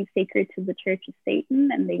very sacred to the Church of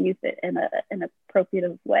Satan, and they used it in an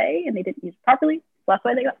appropriative way, and they didn't use it properly. So that's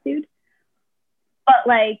why they got sued. But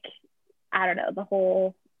like, I don't know, the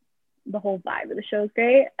whole vibe of the show is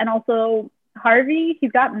great. And also Harvey,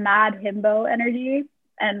 he's got mad himbo energy,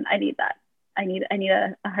 and I need that. I need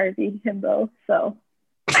a Harvey himbo. So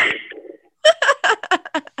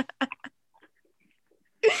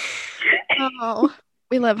Oh,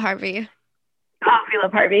 we love Harvey. oh, we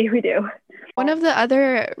love Harvey. We do. One of the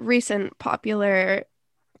other recent popular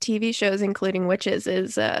TV shows, including witches,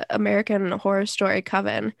 is American Horror Story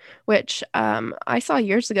Coven, which I saw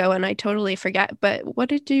years ago and I totally forget. But what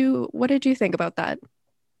did you think about that?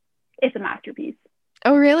 It's a masterpiece.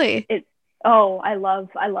 Oh, really? I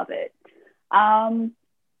love it.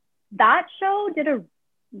 That show did a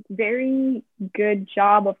very good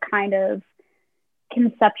job of kind of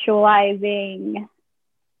conceptualizing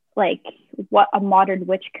like what a modern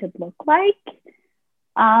witch could look like.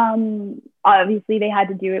 Obviously they had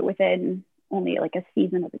to do it within only like a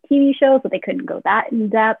season of a TV show, so they couldn't go that in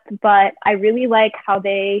depth, but I really like how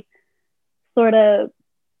they sort of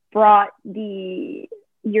brought the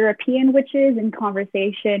European witches in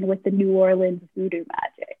conversation with the New Orleans voodoo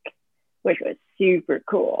magic, which was super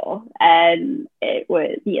cool. And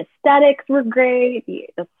the aesthetics were great,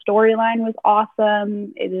 the storyline was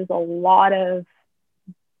awesome. It is a lot of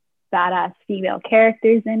badass female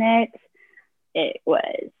characters in it. It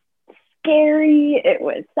was scary, it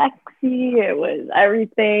was sexy, it was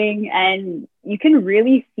everything, and you can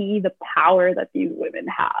really see the power that these women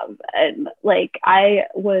have. And like, I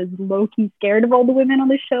was low-key scared of all the women on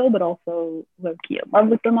the show, but also low-key in love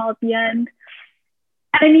with them all at the end.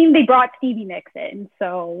 And I mean, they brought Stevie Nicks in,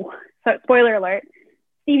 so spoiler alert,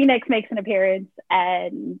 Stevie Nicks makes an appearance,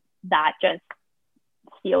 and that just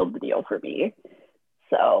sealed the deal for me.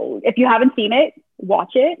 So if you haven't seen it,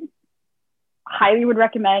 watch it. Highly would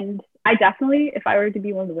recommend. I definitely, if I were to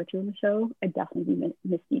be one of the witches on the show, I'd definitely be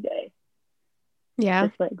Misty Day. Yeah.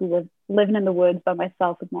 Just like living in the woods by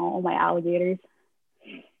myself with all my alligators.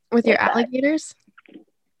 With your alligators?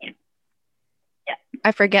 Yeah.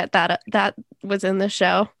 I forget that was in the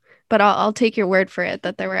show, but I'll take your word for it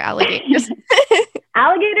that there were alligators.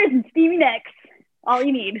 Alligators and Stevie Nicks. All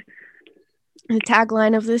you need. The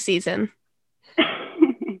tagline of the season.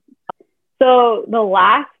 So the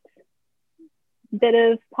last bit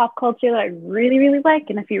of pop culture that I really, really like,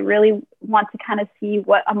 and if you really want to kind of see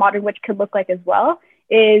what a modern witch could look like as well,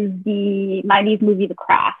 is the 90s movie The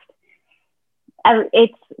Craft.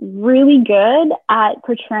 It's really good at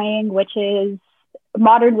portraying witches,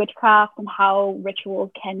 modern witchcraft, and how rituals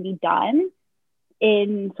can be done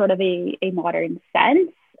in sort of a modern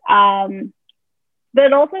sense. But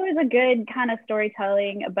it also is a good kind of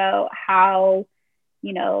storytelling about how,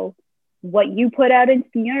 you know, what you put out into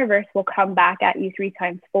the universe will come back at you 3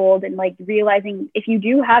 times fold, and like realizing if you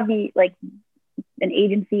do have the like an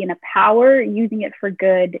agency and a power, using it for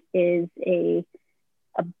good is a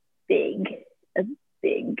big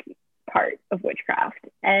part of witchcraft.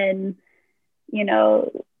 And you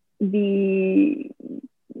know, the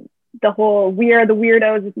whole "we are the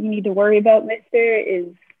weirdos that you need to worry about, mister"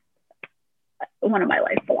 is one of my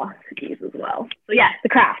life philosophies as well. So yeah, The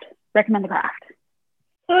Craft. Recommend The Craft.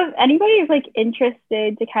 So if anybody is like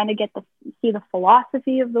interested to kind of see the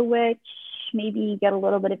philosophy of the witch, maybe get a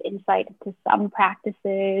little bit of insight into some practices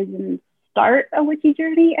and start a witchy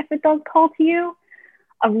journey if it does call to you,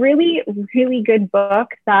 a really, really good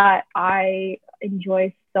book that I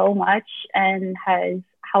enjoy so much and has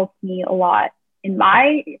helped me a lot in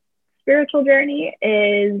my spiritual journey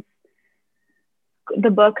is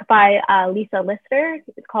the book by Lisa Lister.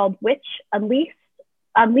 It's called Witch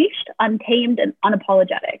Unleashed, Untamed, and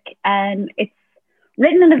Unapologetic. And it's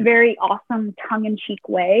written in a very awesome tongue-in-cheek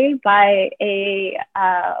way by a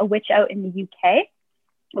witch out in the UK,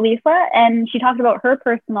 Lisa. And she talked about her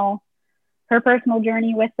personal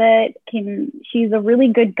journey with it. She's a really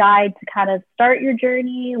good guide to kind of start your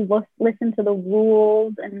journey, listen to the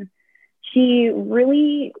rules, and she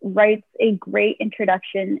really writes a great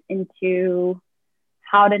introduction into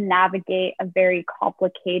how to navigate a very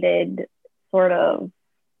complicated sort of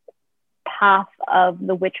path of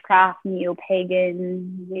the witchcraft,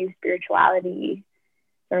 neo-pagan, new spirituality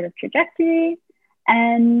sort of trajectory.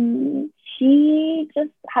 And she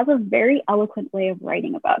just has a very eloquent way of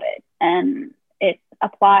writing about it. And it's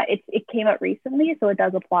it came out recently, so it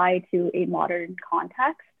does apply to a modern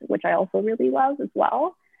context, which I also really love as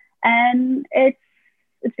well. And it's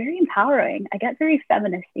very empowering. I get very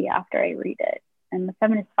feministy after I read it, and the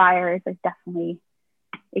feminist fires are definitely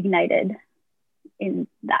ignited in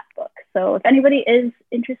that book. So if anybody is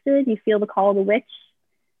interested, you feel the call of the witch,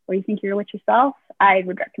 or you think you're a witch yourself, I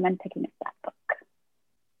would recommend picking up that book.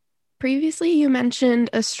 Previously, you mentioned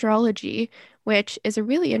astrology, which is a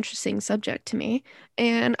really interesting subject to me,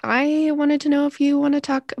 and I wanted to know if you want to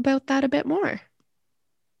talk about that a bit more.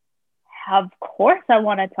 Of course, I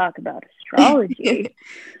want to talk about astrology.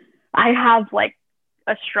 I have like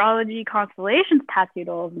astrology constellations tattooed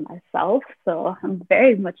all over myself, so I'm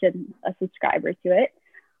very much a subscriber to it.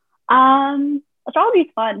 Astrology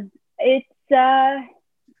is fun.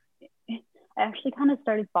 I actually kind of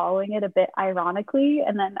started following it a bit ironically,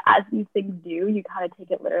 and then as these things do, you kind of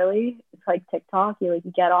take it literally. It's like TikTok. You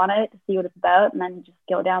get on it to see what it's about, and then you just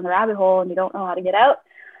go down the rabbit hole and you don't know how to get out.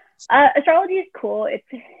 Astrology is cool. It's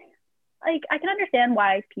like, I can understand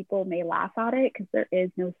why people may laugh at it because there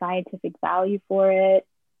is no scientific value for it.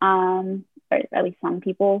 Or at least some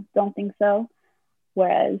people don't think so.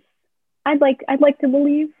 Whereas I'd like to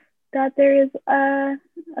believe that there is a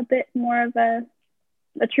bit more of a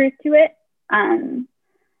truth to it.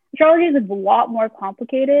 Astrology is a lot more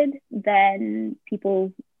complicated than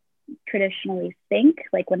people traditionally think.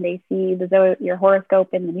 Like when they see your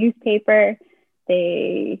horoscope in the newspaper,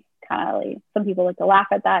 they kind of like, some people like to laugh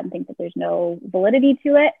at that and think that there's no validity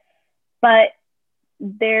to it. But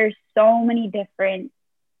there's so many different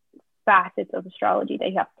facets of astrology that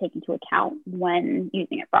you have to take into account when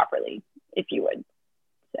using it properly, if you would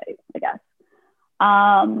say, I guess.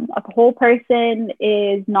 A whole person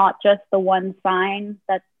is not just the one sign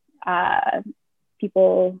that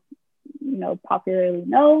people, popularly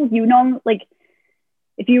know. Like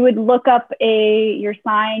if you would look up your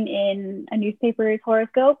sign in a newspaper's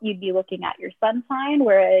horoscope, you'd be looking at your sun sign,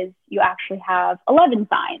 whereas you actually have 11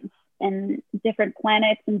 signs, and different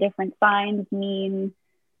planets and different signs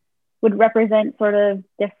would represent sort of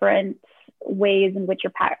different ways in which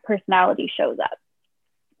your personality shows up.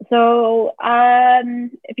 So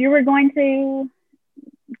if you were going to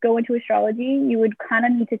go into astrology, you would kind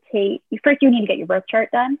of need to you need to get your birth chart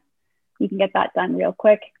done. You can get that done real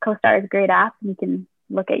quick. CoStar is a great app. You can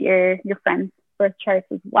look at your friends' birth charts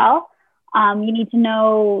as well. You need to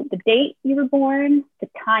know the date you were born, the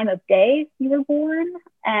time of day you were born,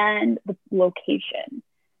 and the location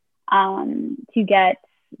to get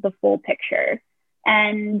the full picture.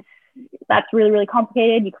 And that's really, really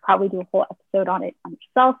complicated. You could probably do a whole episode on it on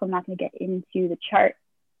yourself. I'm not going to get into the chart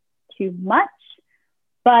too much.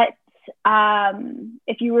 But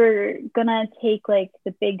if you were going to take like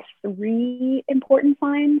the big 3 important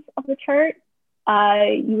signs of the chart,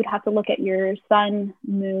 you would have to look at your sun,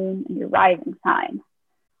 moon, and your rising sign.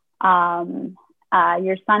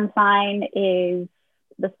 Your sun sign is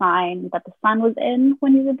the sign that the sun was in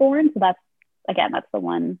when you were born. So that's the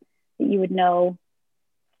one that you would know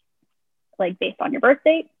like based on your birth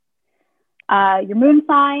date. Your moon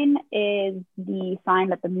sign is the sign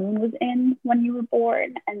that the moon was in when you were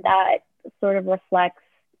born, and that sort of reflects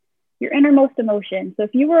your innermost emotions. So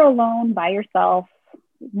if you were alone by yourself,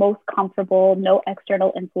 most comfortable, no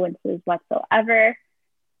external influences whatsoever,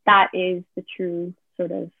 that is the true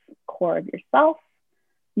sort of core of yourself.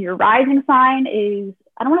 Your rising sign is,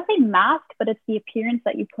 I don't want to say mask, but it's the appearance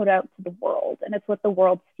that you put out to the world, and it's what the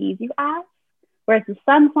world sees you as. Whereas the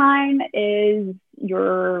sun sign is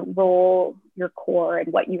your role, your core,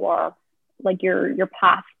 and what you are, like your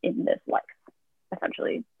path in this life,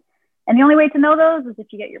 essentially. And the only way to know those is if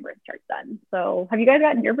you get your birth chart done. So have you guys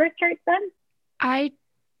gotten your birth charts done? I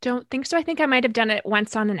don't think so. I think I might have done it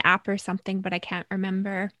once on an app or something, but I can't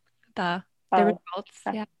remember the results.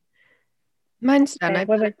 Yeah. Mine's done. I've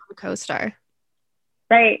done it on CoStar.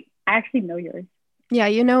 Right. I actually know yours. Yeah,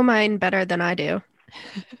 you know mine better than I do.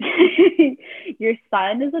 Your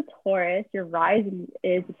sun is a Taurus, your rising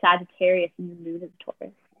is a Sagittarius, and your moon is a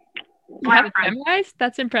Taurus. You have it memorized?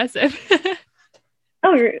 That's impressive.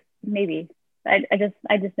 Oh, maybe. I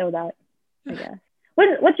just know that, I guess.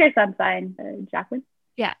 What's your sun sign, Jacqueline?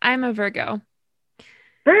 Yeah, I'm a Virgo.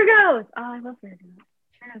 Virgos! Oh, I love Virgos.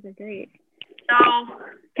 Virgos are great. So,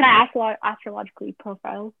 can I astrologically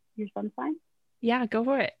profile your sun sign? Yeah, go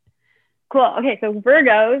for it. Cool. Okay, so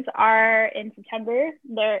Virgos are in September.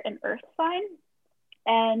 They're an earth sign.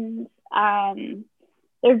 And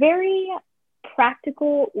they're very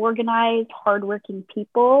practical, organized, hardworking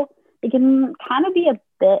people. They can kind of be a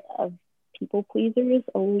bit of people pleasers,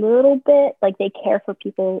 a little bit. Like they care for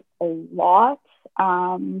people a lot.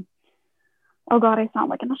 Oh God, I sound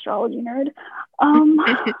like an astrology nerd.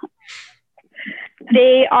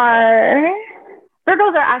 They are,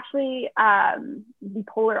 Virgos are actually the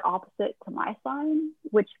polar opposite to my sign,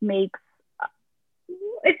 which makes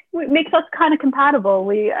us kind of compatible.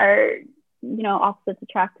 We are, opposites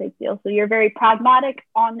attract type deal. So you're very pragmatic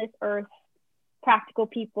on this earth, practical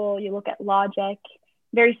people. You look at logic,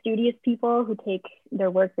 very studious people who take their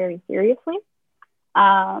work very seriously.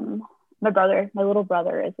 My little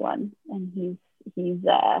brother is one, and he's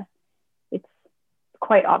it's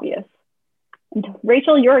quite obvious. And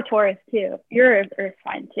Rachel, you're a Taurus too. You're an earth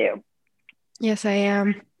sign too. Yes, I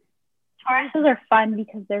am. Tauruses are fun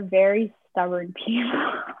because they're very stubborn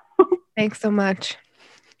people. Thanks so much.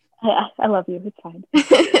 Yeah, I love you. It's fine.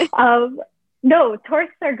 No,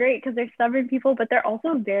 Tauruses are great because they're stubborn people, but they're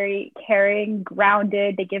also very caring,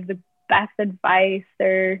 grounded. They give the best advice.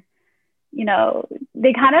 They're,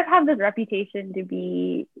 they kind of have this reputation to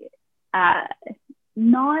be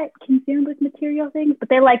not consumed with material things, but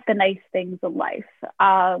they like the nice things in life.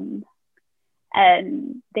 And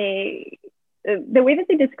the way that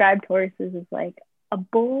they describe Tauruses is like a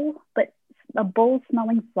bowl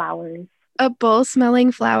smelling flowers. A bowl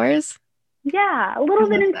smelling flowers? Yeah, a little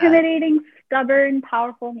bit intimidating, stubborn,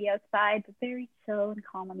 powerful on the outside, but very chill and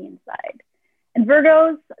calm on the inside. And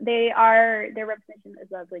Virgos, their representation is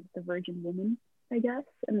of like the virgin woman, I guess.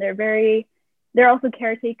 And they're also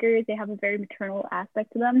caretakers. They have a very maternal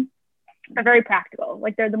aspect to them. They're very practical.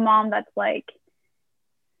 Like they're the mom that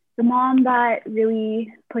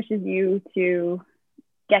really pushes you to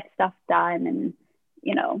get stuff done and,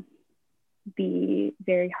 be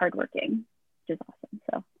very hardworking, which is awesome.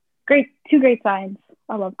 So great, two great signs.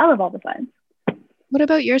 I love all the signs. What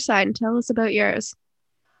about your sign? Tell us about yours.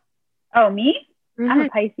 Oh, me? Mm-hmm. I'm a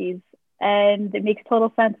Pisces, and it makes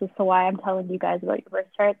total sense as to why I'm telling you guys about your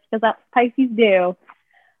birth charts, because that's what Pisces do.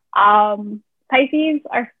 Pisces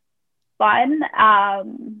are fun.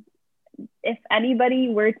 If anybody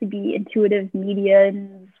were to be intuitive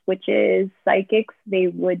mediums, witches, psychics, they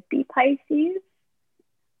would be Pisces.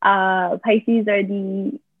 Pisces are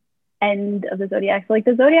the end of the zodiac. So like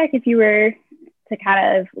the zodiac, if you were to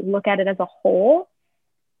kind of look at it as a whole,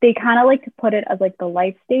 they kind of like to put it as like the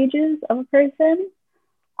life stages of a person.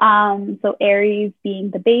 So Aries being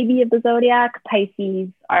the baby of the zodiac, Pisces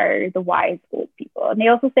are the wise old people. And they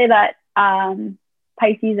also say that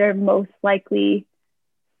Pisces are most likely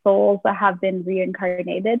souls that have been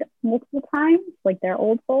reincarnated multiple times, like they're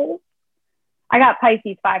old souls. I got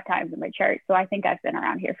Pisces 5 times in my chart, so I think I've been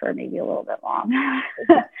around here for maybe a little bit long.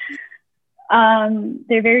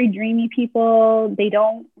 They're very dreamy people. They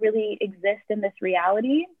don't really exist in this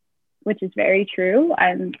reality, which is very true.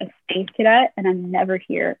 I'm a space cadet and I'm never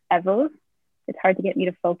here ever. It's hard to get me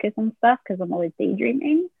to focus on stuff because I'm always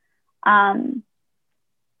daydreaming.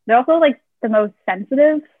 They're also like the most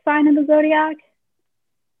sensitive sign in the zodiac.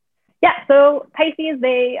 Yeah, so Pisces,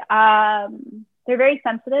 they're very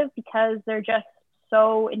sensitive because they're just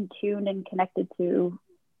so in tune and connected to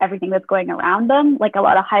everything that's going around them. Like a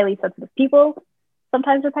lot of highly sensitive people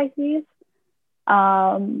sometimes are Pisces.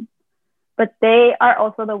 But they are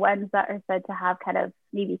also the ones that are said to have kind of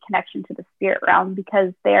maybe connection to the spirit realm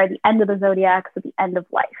because they are the end of the zodiac, so the end of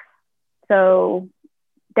life. So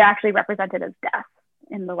they're actually represented as death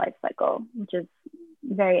in the life cycle, which is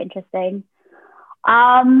very interesting.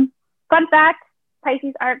 Fun fact,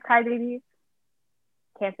 Pisces aren't crybabies.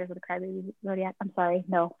 Cancers are the crybaby zodiac. I'm sorry.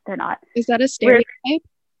 No, they're not. Is that a stereotype?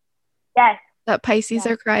 Yes. That Pisces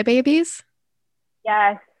are crybabies?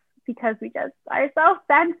 Yes, because we just are so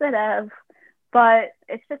sensitive. But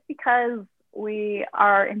it's just because we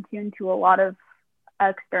are in tune to a lot of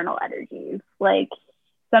external energies. Like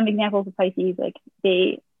some examples of Pisces, like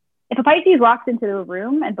if a Pisces walks into a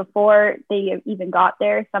room and before they even got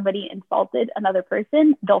there, somebody insulted another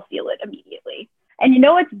person, they'll feel it immediately. And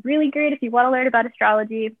it's really great if you want to learn about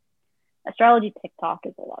astrology. Astrology TikTok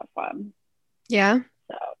is a lot of fun. Yeah.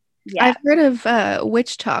 So yeah, I've heard of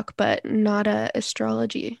witch talk, but not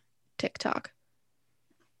astrology TikTok.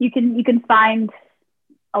 You can find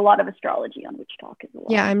a lot of astrology on Witch Talk as well.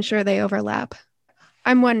 Yeah, I'm sure they overlap.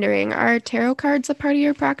 I'm wondering, are tarot cards a part of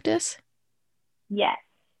your practice? Yes,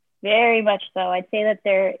 very much so. I'd say that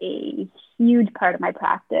they're a huge part of my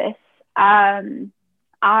practice.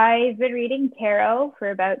 I've been reading tarot for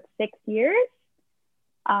about 6 years.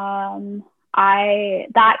 That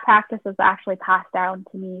practice was actually passed down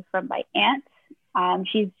to me from my aunt.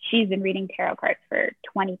 She's been reading tarot cards for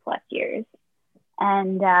 20 plus years.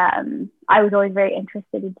 And I was always very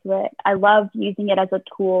interested into it. I loved using it as a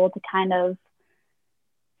tool to kind of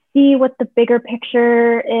see what the bigger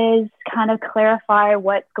picture is, kind of clarify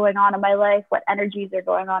what's going on in my life, what energies are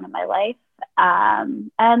going on in my life.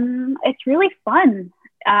 And it's really fun.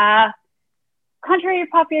 Contrary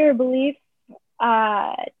to popular belief,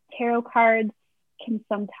 tarot cards can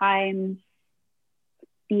sometimes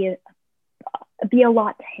be a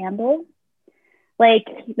lot to handle. Like,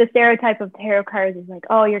 the stereotype of tarot cards is like,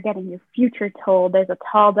 oh, you're getting your future told. There's a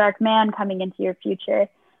tall, dark man coming into your future.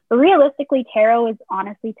 But realistically, tarot is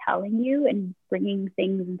honestly telling you and bringing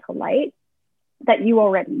things into light that you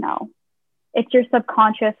already know. It's your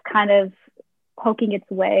subconscious kind of poking its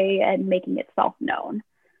way and making itself known.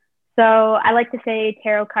 So I like to say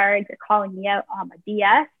tarot cards are calling me out on my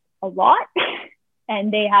BS a lot,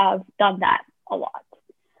 and they have done that a lot.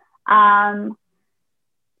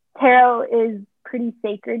 Tarot is pretty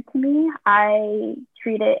sacred to me. I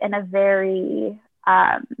treat it in a very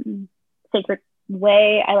sacred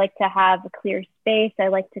way. I like to have a clear space. I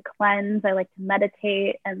like to cleanse. I like to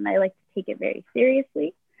meditate, and I like to take it very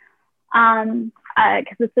seriously.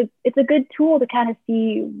 Because it's a good tool to kind of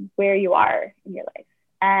see where you are in your life.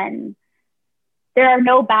 And there are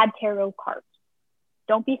no bad tarot cards.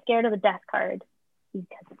 Don't be scared of the death card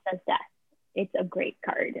because it says death. It's a great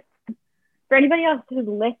card. For anybody else who's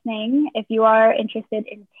listening, if you are interested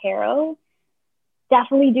in tarot,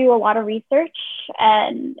 definitely do a lot of research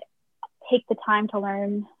and take the time to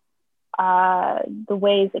learn the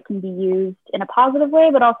ways it can be used in a positive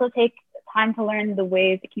way, but also take time to learn the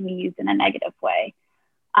ways it can be used in a negative way.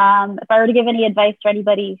 If I were to give any advice to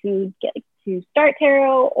anybody who's getting to start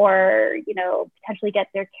tarot or, potentially get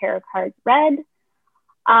their tarot cards read,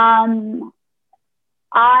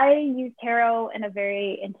 I use tarot in a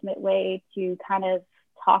very intimate way to kind of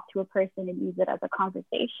talk to a person and use it as a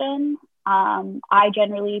conversation. I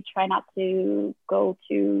generally try not to go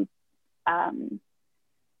to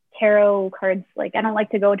tarot cards. Like, I don't like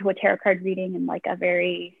to go into a tarot card reading in like a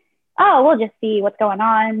very, we'll just see what's going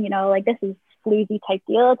on, like this is sleazy type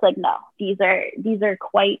deal. It's like, no, these are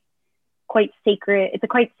quite sacred. It's a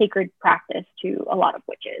quite sacred practice to a lot of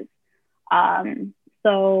witches.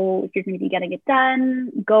 So if you're going to be getting it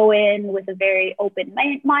done, go in with a very open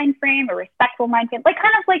mind frame, a respectful mind frame, like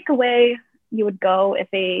kind of like the way you would go if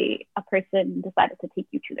a person decided to take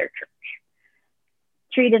you to their church.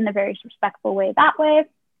 Treat it in a very respectful way that way.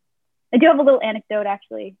 I do have a little anecdote,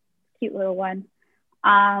 actually, cute little one.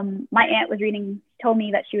 My aunt told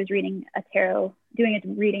me that she was doing a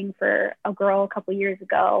reading for a girl a couple years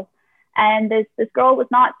ago. And this girl was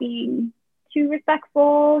not being too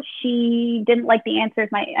respectful. She didn't like the answers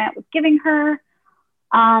my aunt was giving her.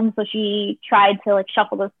 So she tried to like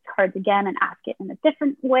shuffle those cards again and ask it in a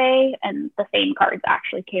different way. And the same cards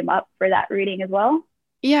actually came up for that reading as well.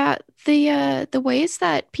 Yeah, the ways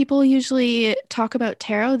that people usually talk about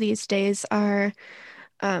tarot these days are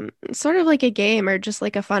sort of like a game or just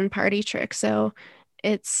like a fun party trick. So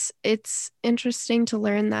it's interesting to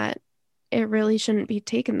learn that it really shouldn't be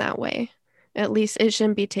taken that way. At least it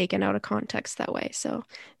shouldn't be taken out of context that way. So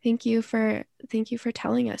thank you for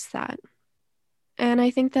telling us that. And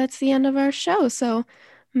I think that's the end of our show. So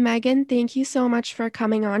Megan, thank you so much for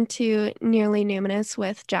coming on to Nearly Numinous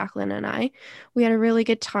with Jacqueline and I. We had a really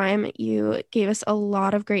good time. You gave us a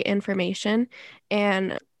lot of great information,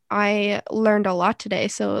 and I learned a lot today.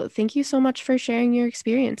 So thank you so much for sharing your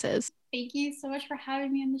experiences. Thank you so much for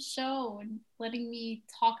having me on the show and letting me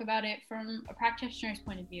talk about it from a practitioner's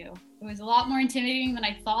point of view. It was a lot more intimidating than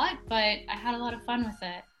I thought, but I had a lot of fun with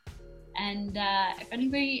it. And if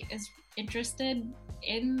anybody is interested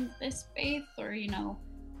in this faith or,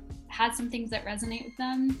 had some things that resonate with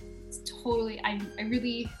them, it's totally, I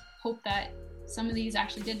really hope that some of this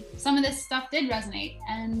stuff did resonate.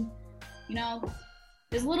 And,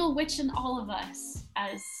 there's a little witch in all of us,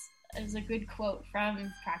 as a good quote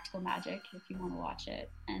from Practical Magic, if you want to watch it.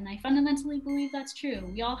 And I fundamentally believe that's true.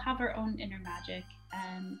 We all have our own inner magic,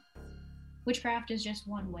 and witchcraft is just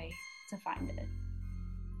one way to find it.